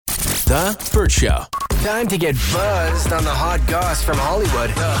The Burt Show. Time to get buzzed on the hot goss from Hollywood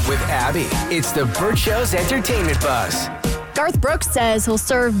with Abby. It's The Burt Show's entertainment buzz. Garth Brooks says he'll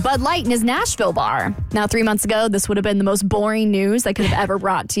serve Bud Light in his Nashville bar. Now, 3 months ago, this would have been the most boring news I could have ever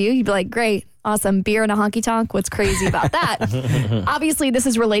brought to you. You'd be like, great, awesome, beer and a honky-tonk. What's crazy about that? Obviously, this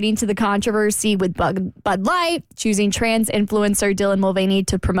is relating to the controversy with Bud Light choosing trans influencer Dylan Mulvaney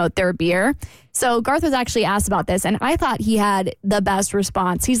to promote their beer. So Garth was actually asked about this, and I thought he had the best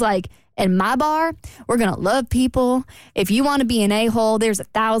response. He's like, in my bar, we're going to love people. If you want to be an a-hole, there's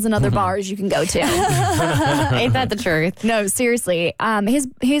 1,000 other bars you can go to. Ain't that the truth? No, seriously. His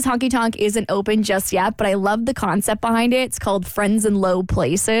honky-tonk isn't open just yet, but I love the concept behind it. It's called Friends in Low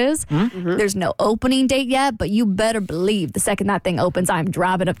Places. Mm-hmm. There's no opening date yet, but you better believe the second that thing opens, I'm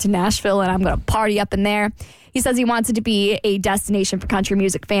driving up to Nashville and I'm going to party up in there. He says he wants it to be a destination for country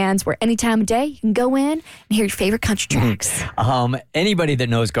music fans where any time of day you can go in and hear your favorite country tracks. Anybody that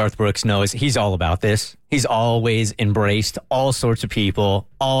knows Garth Brooks knows he's all about this. He's always embraced all sorts of people,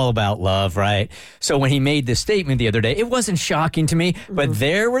 all about love, right? So when he made this statement the other day, it wasn't shocking to me, but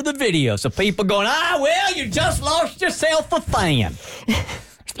there were the videos of people going, well, you just lost yourself a fan.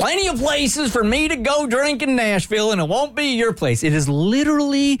 Plenty of places for me to go drink in Nashville, and it won't be your place. It is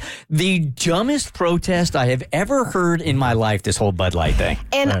literally the dumbest protest I have ever heard in my life, this whole Bud Light thing.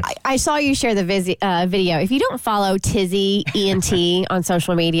 And right. I saw you share the video. If you don't follow Tizzy ENT on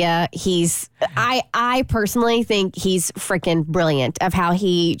social media, I personally think he's freaking brilliant of how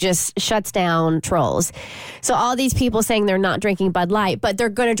he just shuts down trolls. So all these people saying they're not drinking Bud Light, but they're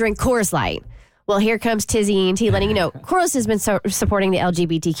going to drink Coors Light. Well, here comes Tizzy ENT letting you know, Coors has been supporting the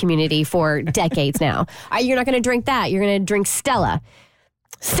LGBT community for decades now. You're not going to drink that. You're going to drink Stella.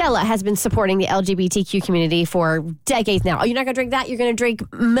 Stella has been supporting the LGBTQ community for decades now. You're not going to drink that. You're going to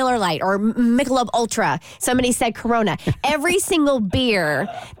drink Miller Lite or Michelob Ultra. Somebody said Corona. Every single beer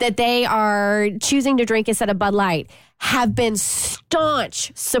that they are choosing to drink instead of Bud Light have been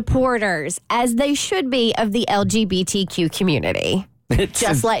staunch supporters, as they should be, of the LGBTQ community.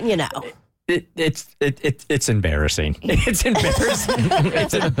 Just letting you know. It's embarrassing. It's embarrassing.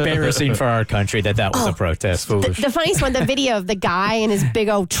 It's embarrassing for our country that was a protest. The funniest one, the video of the guy in his big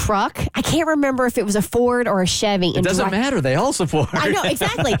old truck. I can't remember if it was a Ford or a Chevy. It doesn't matter. They all support. I know,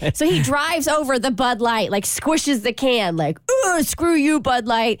 exactly. So he drives over the Bud Light, like squishes the can, like, screw you, Bud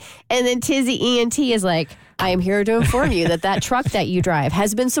Light. And then Tizzy ENT is like, I am here to inform you that truck that you drive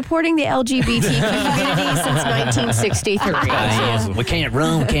has been supporting the LGBT community since 1963. We can't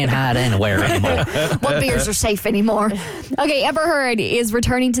run, we can't hide anywhere anymore. What beers are safe anymore? Okay, Amber Heard is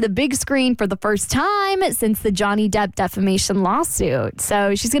returning to the big screen for the first time since the Johnny Depp defamation lawsuit.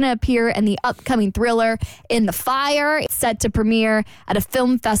 So she's going to appear in the upcoming thriller In the Fire. It's set to premiere at a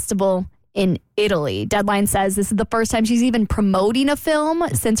film festival in Italy. Deadline says this is the first time she's even promoting a film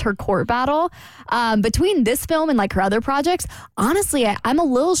since her court battle. Between this film and like her other projects, honestly, I'm a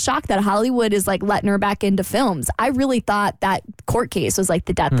little shocked that Hollywood is like letting her back into films. I really thought that court case was like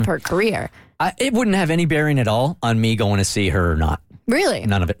the death of her career. It wouldn't have any bearing at all on me going to see her or not. Really?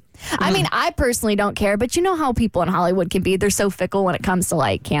 None of it. I mean, I personally don't care, but you know how people in Hollywood can be. They're so fickle when it comes to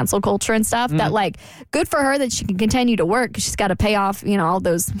like cancel culture and stuff that like good for her that she can continue to work because she's got to pay off, all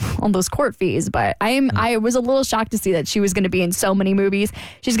those court fees. But I was a little shocked to see that she was going to be in so many movies.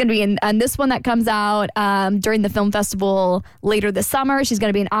 She's going to be in this one that comes out during the film festival later this summer. She's going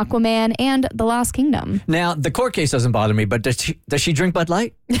to be in Aquaman and The Lost Kingdom. Now, the court case doesn't bother me, but does she drink Bud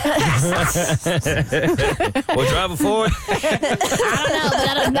Light? We'll drive forward. I don't know,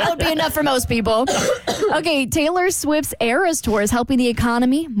 but that would be enough for most people. Okay, Taylor Swift's Eras Tour is helping the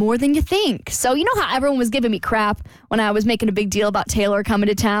economy more than you think. So you know how everyone was giving me crap when I was making a big deal about Taylor coming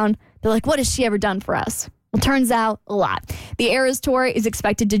to town? They're like, what has she ever done for us? Well, turns out a lot. The Eras Tour is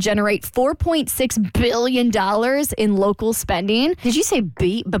expected to generate $4.6 billion in local spending. Did you say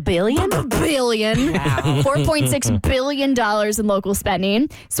billion? Billion. Wow. $4.6 billion in local spending.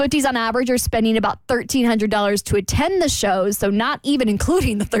 Swifties on average are spending about $1,300 to attend the shows, so not even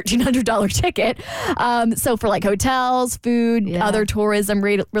including the $1,300 ticket. So for like hotels, food, other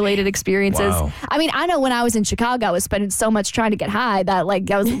tourism-related experiences. Wow. I mean, I know when I was in Chicago, I was spending so much trying to get high that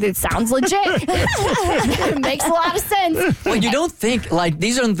it sounds legit. It makes a lot of sense. Well, you don't think, like,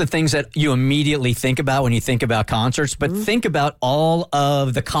 these aren't the things that you immediately think about when you think about concerts, but think about all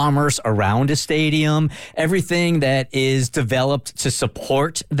of the commerce around a stadium, everything that is developed to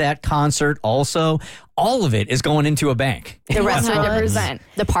support that concert also. all of it is going into a bank. The restaurant, 100%.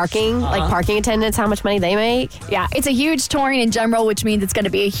 the parking, like parking attendants, how much money they make. Yeah, it's a huge touring in general, which means it's going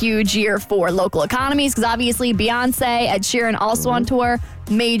to be a huge year for local economies because obviously Beyonce, Ed Sheeran also on tour,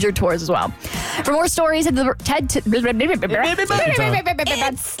 major tours as well. For more stories, head to the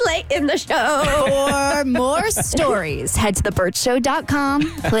It's late in the show. For more stories, head to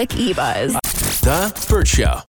thebirdshow.com, click eBuzz. The Burt Show.